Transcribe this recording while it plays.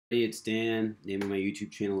Hey, it's Dan. Name of my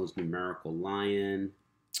YouTube channel is Numerical Lion.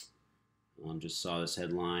 Just saw this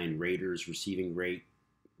headline: Raiders receiving great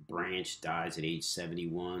Branch dies at age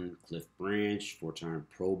 71. Cliff Branch, four-time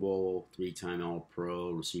Pro Bowl, three-time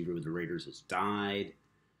All-Pro receiver with the Raiders, has died.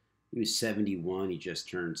 He was 71. He just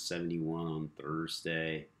turned 71 on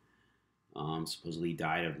Thursday. Supposedly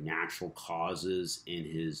died of natural causes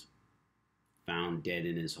found dead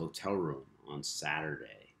in his hotel room on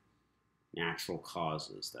Saturday. Natural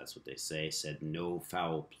causes, that's what they say. Said no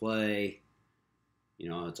foul play. You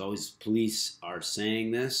know, it's always police are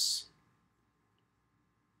saying this.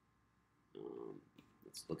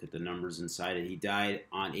 Let's look at the numbers inside it. He died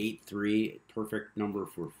on 8-3, perfect number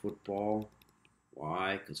for football.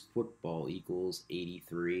 Why? Because football equals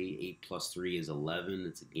 83. 8 plus 3 is 11.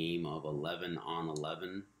 It's a game of 11 on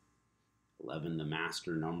 11. 11, the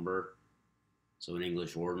master number. So in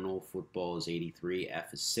English ordinal, football is 83,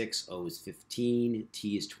 F is 6, O is 15,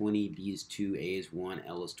 T is 20, B is 2, A is 1,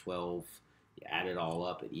 L is 12. You add it all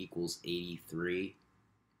up, it equals 83.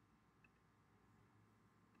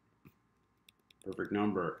 Perfect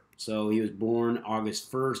number. So he was born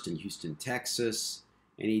August 1st in Houston, Texas,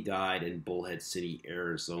 and he died in Bullhead City,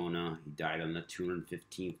 Arizona. He died on the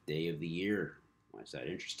 215th day of the year. Why is that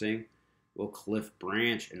interesting? Well, Cliff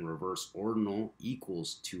Branch in reverse ordinal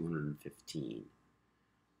equals 215.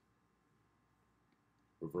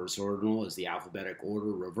 Reverse ordinal is the alphabetic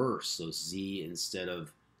order reverse. So Z instead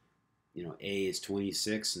of, A is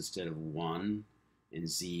 26 instead of 1, and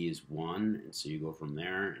Z is 1. And so you go from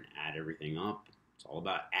there and add everything up. It's all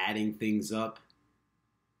about adding things up.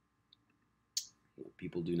 What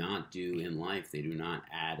people do not do in life, they do not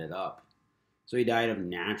add it up. So he died of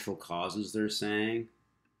natural causes, they're saying.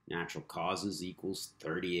 Natural causes equals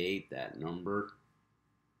 38, that number.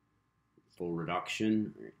 Full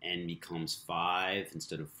reduction, N becomes 5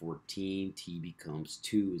 instead of 14, T becomes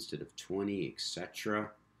 2 instead of 20,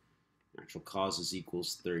 etc. Natural causes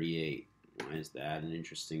equals 38. Why is that an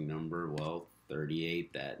interesting number? Well,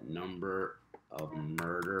 38, that number of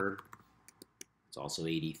murder. It's also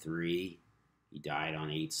 83. He died on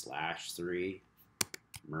 8/3.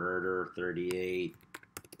 Murder, 38.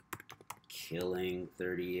 Killing,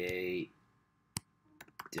 38.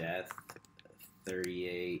 Death,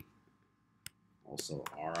 38. Also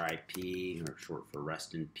RIP, or short for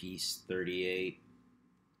rest in peace, 38.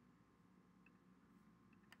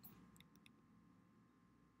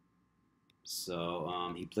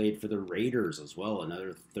 So he played for the Raiders as well,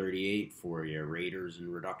 another 38 for you. Raiders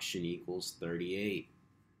in reduction equals 38.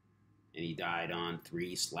 And he died on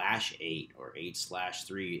 3/8 or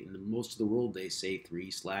 8/3. In most of the world, they say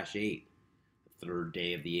 3/8. Third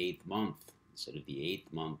day of the 8th month instead of the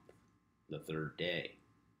 8th month, the third day.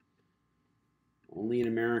 Only in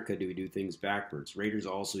America do we do things backwards. Raiders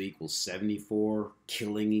also equals 74.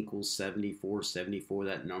 Killing equals 74. 74,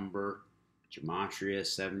 that number. Gematria,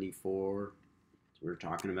 74. So we're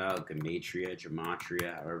talking about gematria,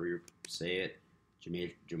 gematria, however you say it.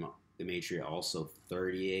 Gematria also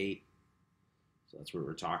 38. So that's what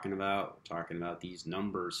we're talking about. We're talking about these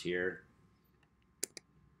numbers here.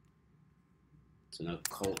 It's an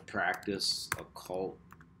occult practice. Occult,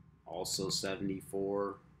 also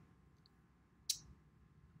 74.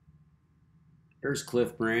 There's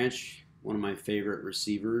Cliff Branch, one of my favorite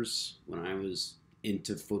receivers when I was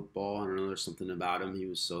into football. I don't know, there's something about him. He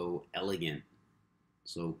was so elegant,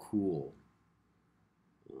 so cool.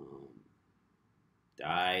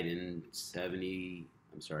 Died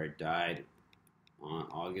on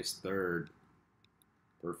August 3rd.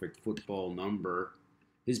 Perfect football number.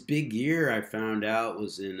 His big year, I found out,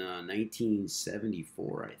 was in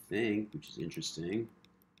 1974, I think, which is interesting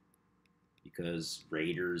because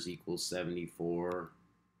Raiders equals 74.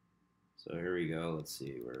 So here we go. Let's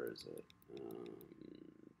see, where is it? Let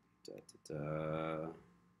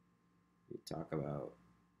me talk about.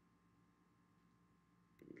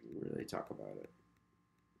 Where do they talk about it?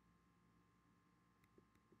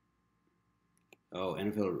 Oh,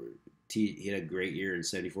 NFL. He had a great year in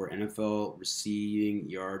 74. NFL receiving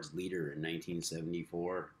yards leader in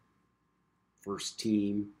 1974. First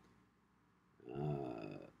team.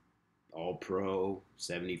 All Pro,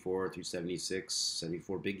 74 through 76.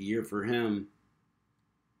 74, big year for him.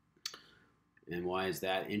 And why is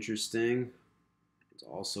that interesting? It's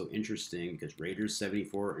also interesting because Raiders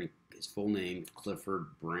 74 and his full name, Clifford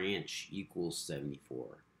Branch, equals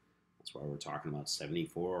 74. That's why we're talking about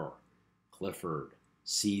 74. Clifford.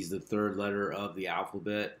 C is the third letter of the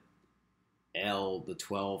alphabet. L, the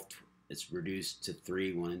 12th, it's reduced to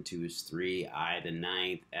 3. 1 and 2 is 3. I, the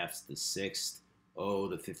 9th. F's the 6th. O,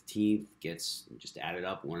 the 15th, gets just added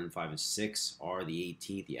up. 1 and 5 is 6. R, the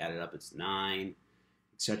 18th, you add it up, it's 9,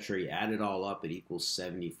 etc. You add it all up, it equals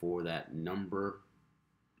 74. That number,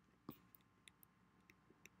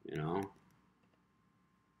 you know,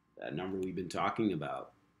 that number we've been talking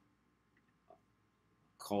about.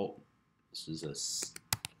 Cult. This is a.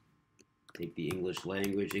 Take the English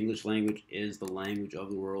language. English language is the language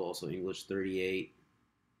of the world. Also English 38.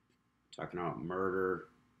 Talking about murder.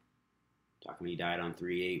 Talking he died on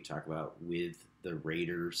 3/8. Talk about with the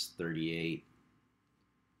Raiders 38.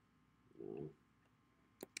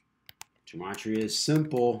 Gematria is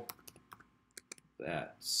simple.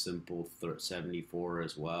 That simple 74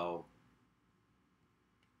 as well.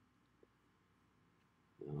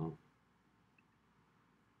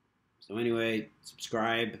 So anyway,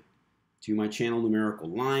 subscribe to my channel, Numerical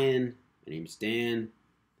Lion. My name's Dan.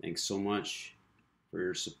 Thanks so much for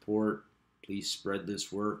your support. Please spread this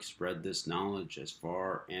work, spread this knowledge as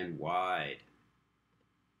far and wide.